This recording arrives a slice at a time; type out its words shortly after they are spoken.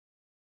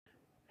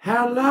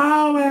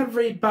Hello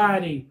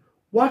everybody!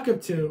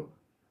 Welcome to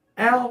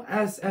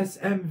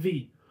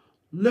LSSMV,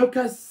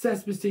 LUCA'S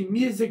SESAME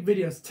Music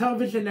Videos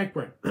Television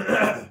Network.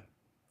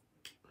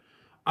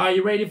 Are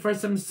you ready for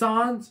some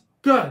songs?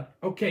 Good.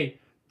 Okay,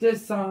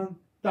 this song,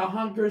 The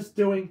Hunker's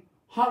doing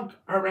Hunk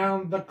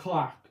Around the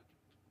Clock.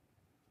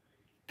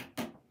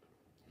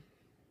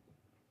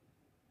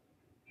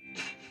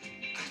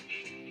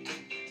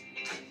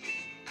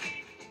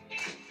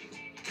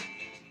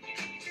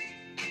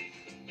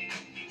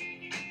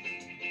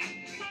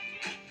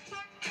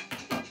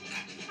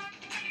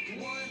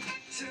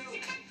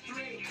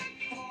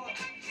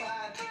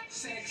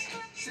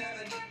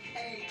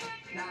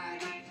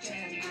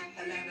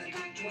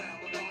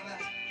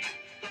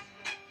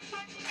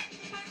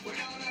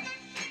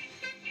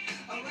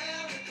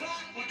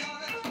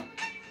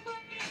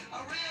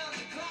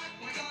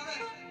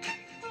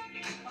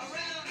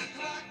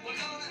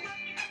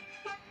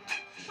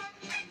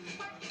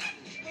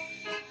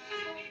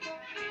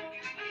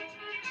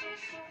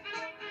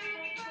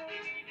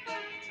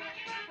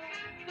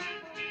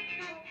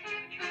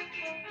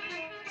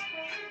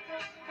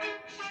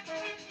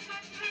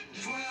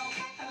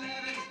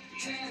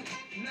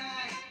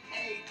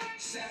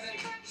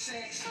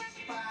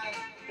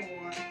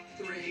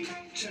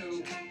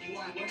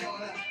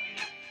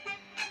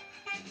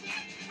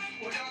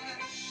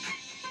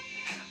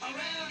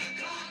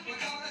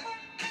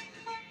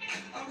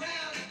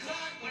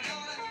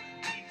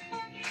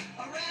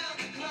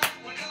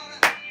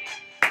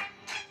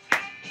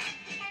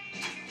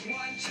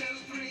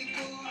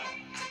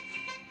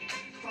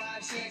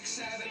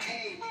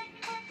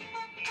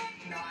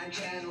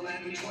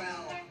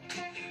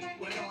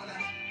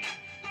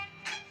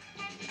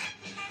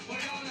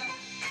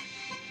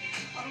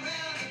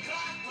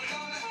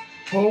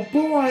 Oh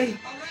boy!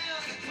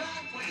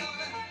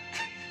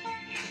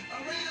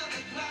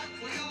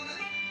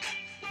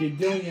 Keep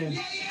doing it.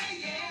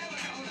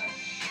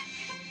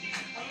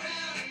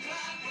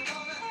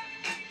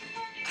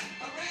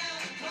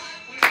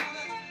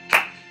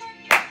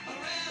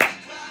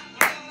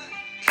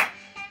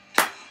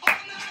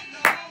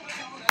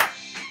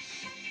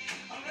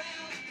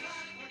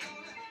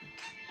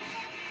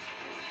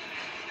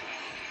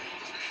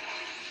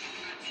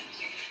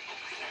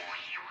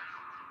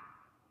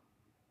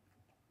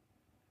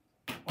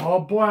 Oh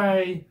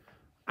boy,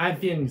 I'm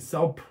feeling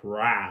so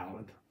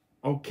proud.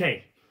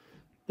 Okay,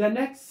 the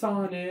next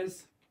song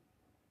is,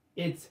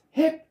 It's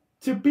Hip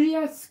to Be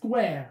a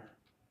Square.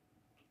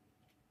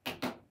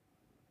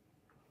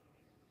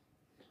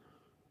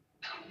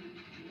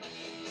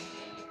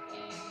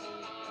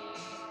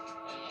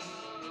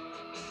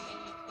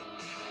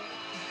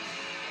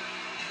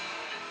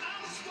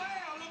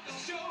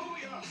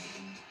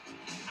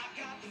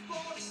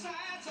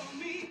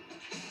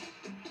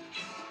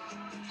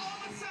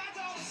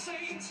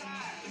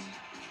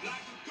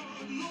 Like a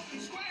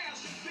good-looking square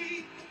should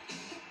be.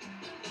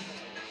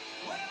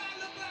 Well, I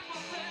look like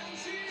my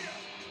friends here.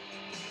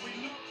 We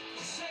look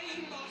the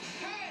same, but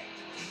hey,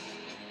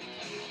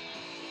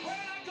 when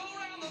I go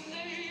around the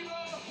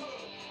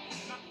neighborhood,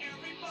 not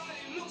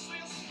everybody looks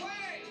this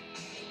way.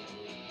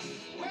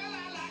 Well,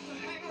 I like to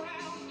hang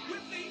around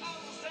with the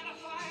others that I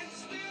find.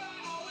 Still,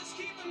 I always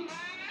keep in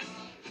mind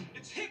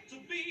it's hip to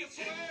be a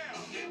square.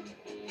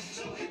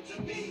 So hip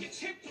to be. It's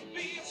hip to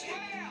be a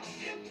square.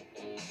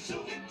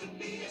 So hip to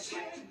be a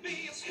square. To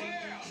be a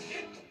square.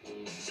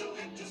 So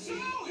hip to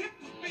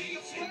be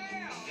a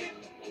square.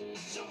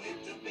 So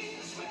hip to be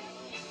a square.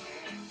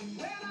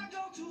 When I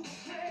go to the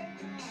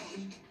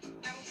playground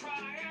and a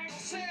triangle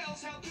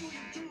says, how do you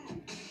do?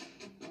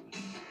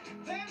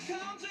 Then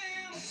comes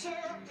in a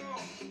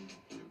circle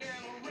and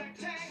a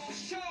rectangle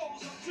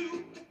shows a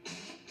two.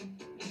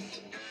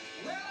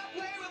 Well, I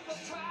play with the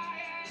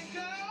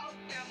triangle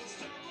and the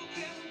circle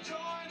can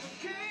join the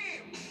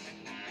game.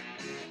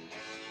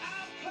 I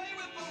play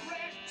with the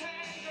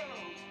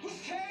rectangle. Who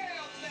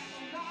cares that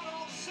we're not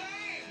all the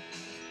same?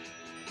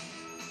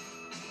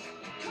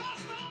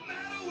 'Cause no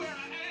matter where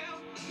I am,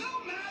 no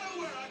matter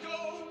where I go,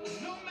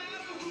 no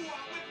matter who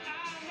I'm with,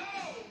 I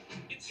know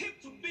it's hip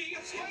to be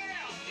a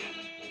square.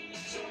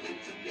 So hip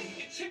to be.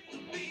 It's hip to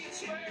be a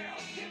square.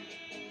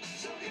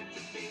 So hip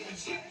to be.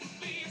 It's hip to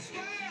be a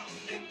square.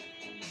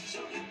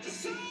 So hip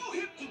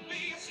to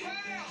be a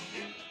square.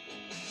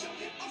 So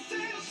hip to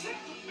say it's hip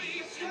to be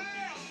a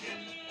square.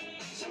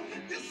 So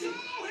it's so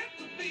hip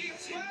to be a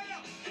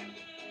square.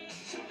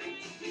 So hip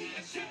to be.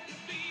 It's hip to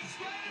be a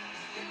square.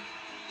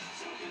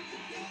 So hip to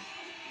be.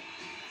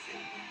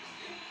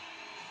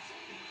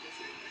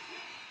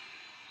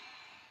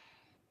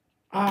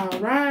 All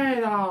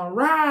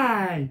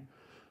right.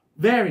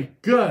 Very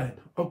good.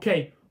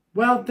 Okay,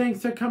 well,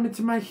 thanks for coming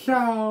to my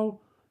show,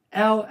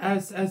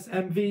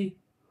 LSSMV,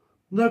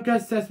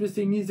 LUCA'S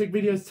SESAME Music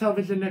Videos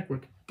Television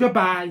Network.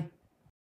 Goodbye.